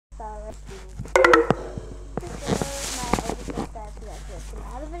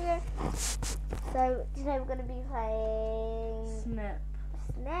video. So today we're going to be playing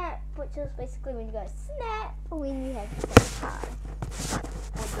Snap, which is basically when you go snap when you have to play a card.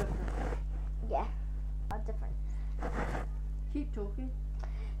 Or different. Yeah, or different. Keep talking.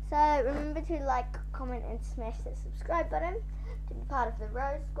 So remember to like, comment, and smash that subscribe button to be part of the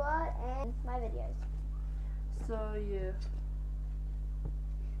Rose Squad and my videos. So yeah.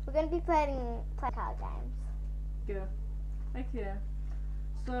 We're going to be playing card games. Yeah. Okay.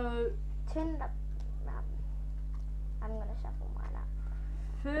 So Turn it up. I'm going to shuffle mine up.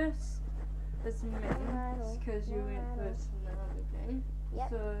 first is me, because you went first in the other game. Yep.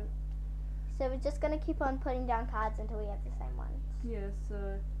 So we're just going to keep on putting down cards until we have the same ones. yeah,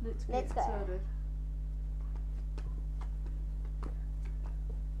 so let's go. started.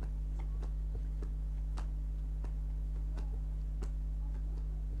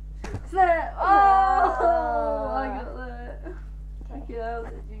 Snap! Oh, I got that. Okay, I'll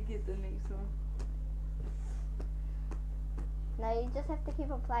let you get the next one. No, you just have to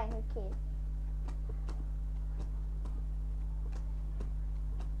keep on playing. Who cares?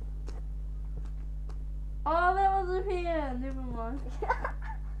 Oh, that was a pen. Never mind.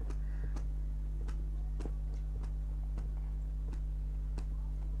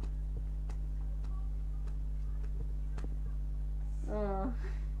 Oh.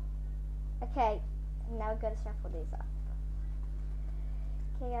 Okay, now we're going to shuffle these up.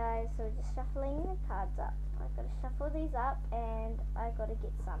 Okay guys, so we're just shuffling the cards up. I've got to shuffle these up and I've got to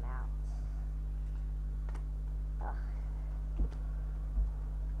get some out. Ugh.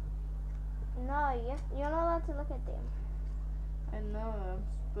 No, you're not allowed to look at them. I know,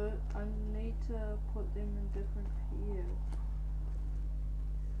 but I need to put them in different pairs.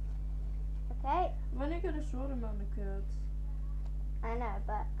 Okay. I've only got a short amount of cards. I know,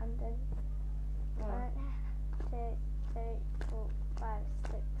 but I'm doing Oh. 1, 2, 3, 4, 5,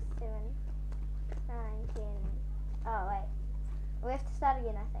 6, 7, 9, 10. Oh wait, we have to start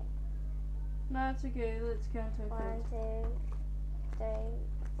again, I think. No, it's okay. Let's count our 1, cards. 2, 3,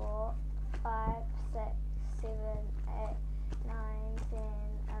 4, 5, 6, 7, 8, 9, 10,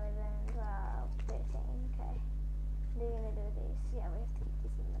 11, 12, 13. Okay. What are you gonna do with these? Yeah, we have to keep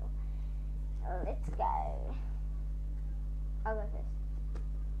these in the middle. Let's go. I'll go first.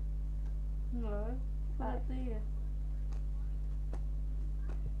 No, put it there.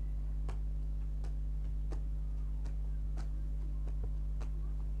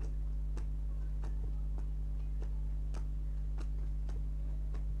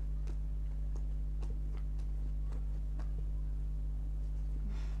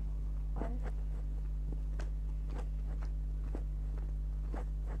 One.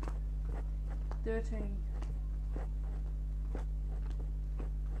 13.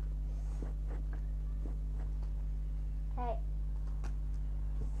 Okay.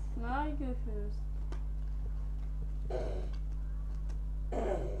 Now you go first.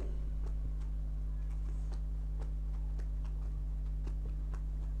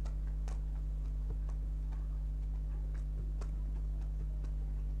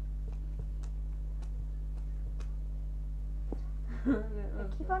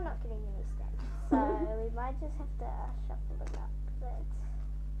 We keep on not getting any steps, so we might just have to shuffle them up.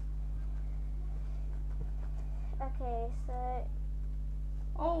 Okay, so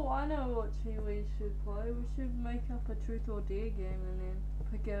Oh, I know what we should play. We should make up a truth or dare game and then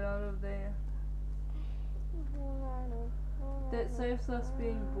pick it out of there. That saves us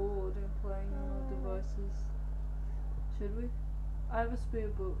being bored and playing on our devices. Should we? I have a spare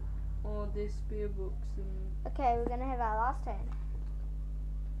book. Or there's spare books and... okay, we're gonna have our last turn.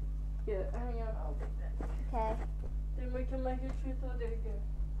 Yeah, hang on, I'll get that. Okay. Then we can make a truth or dare game.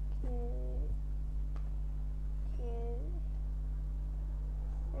 2, 2,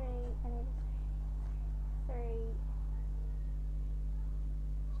 3, I need 3.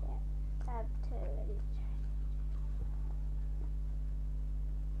 Check. Tab 2, I need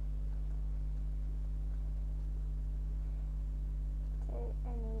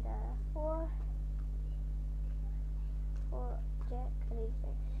I need a 4. 4 jack. I need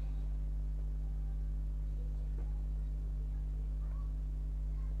jack.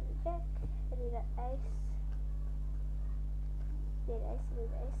 Jack. I need an ace. Need ace. I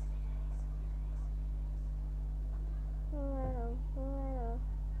need ace.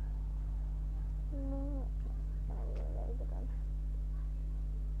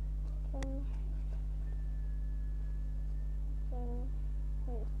 King. King.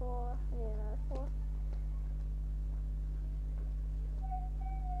 I need 4. I need another 4.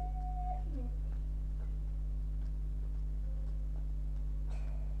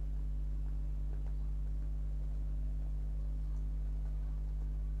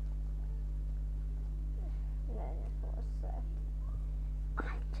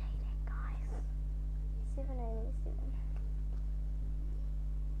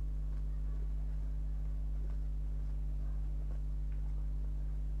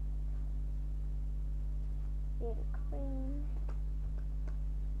 Queen.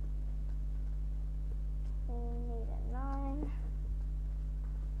 We need a 9.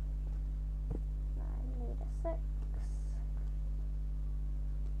 9 need a 6. 6, 6,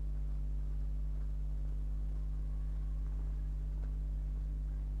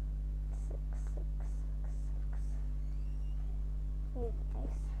 6, 6. Need an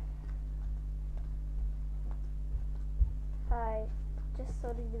ace. I just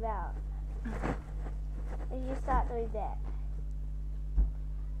sorted it out. And you start doing that.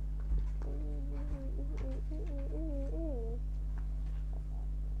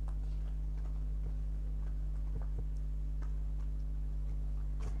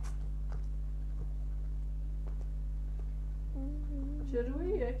 Should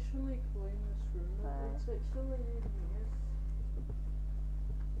we actually clean this room up? It's actually in here.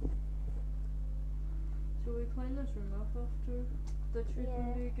 Should we clean this room up after the truth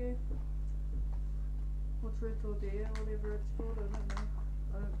and dare game? Or truth or dare, whatever it's called, I don't know.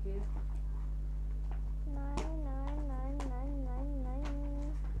 I don't care. 9, 9, 9, 9, 9,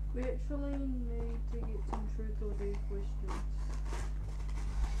 9. We actually need to get some truth or dare questions.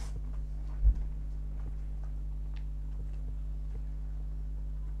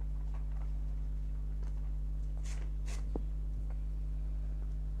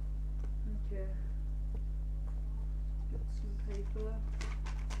 Okay. Get some paper.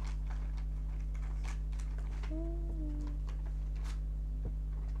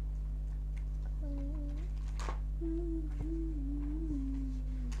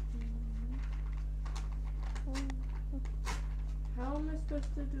 How am I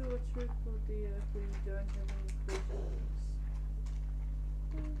supposed to do a truth or dare if we don't have any questions?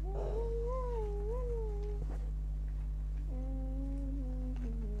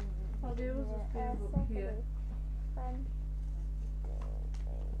 Oh, there was a spare book here. 1, 2, 3,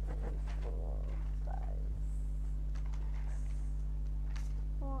 4, 5,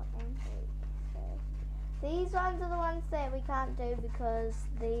 4 and 3. So these ones are the ones that we can't do because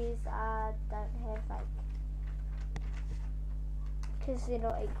these don't have like, because they're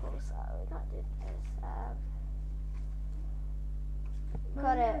not equal, so we can't do this.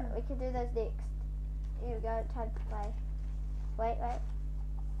 Got it. We can do those next. Here we go. Time to play. Wait.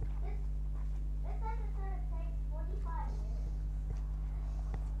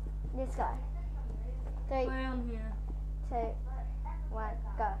 Let's go. 3, Play on here. 2, 1,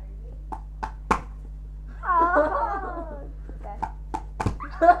 go. Oh!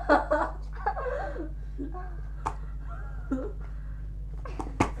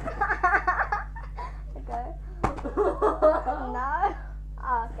 Go. No?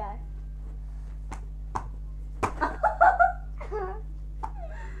 Oh, okay.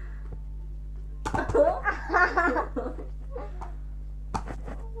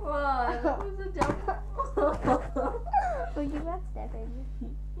 Why? That was a jump. Well, you got stepping.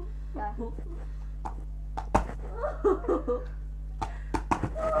 Go.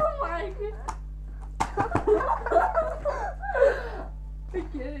 Oh my god.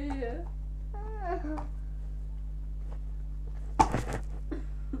 Get here.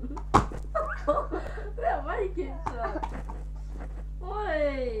 That might get some.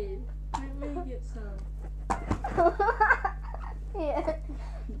 Wait. Let me get some. Yeah.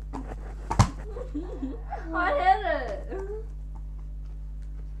 I hit it.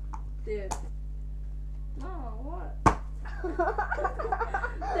 There. No, what?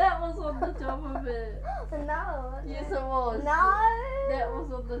 That was on the top of it. No. Yes, it was. No. That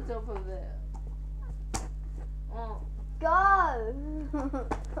was on the top of it. Oh. Go.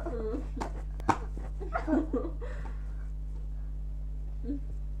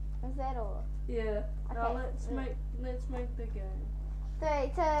 Is that all? Yeah. Now Okay. let's make the game.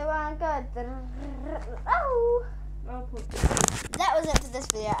 3, 2, 1, go. Oh. I'll put That was it for this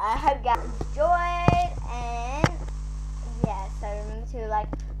video. I hope you guys enjoyed, and yeah, so remember to like,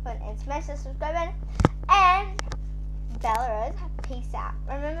 comment, and smash the subscribe button. And Belarus, peace out.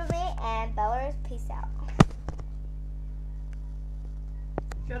 Remember me and Belarus, peace out.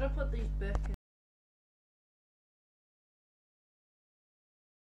 Gotta put these back in.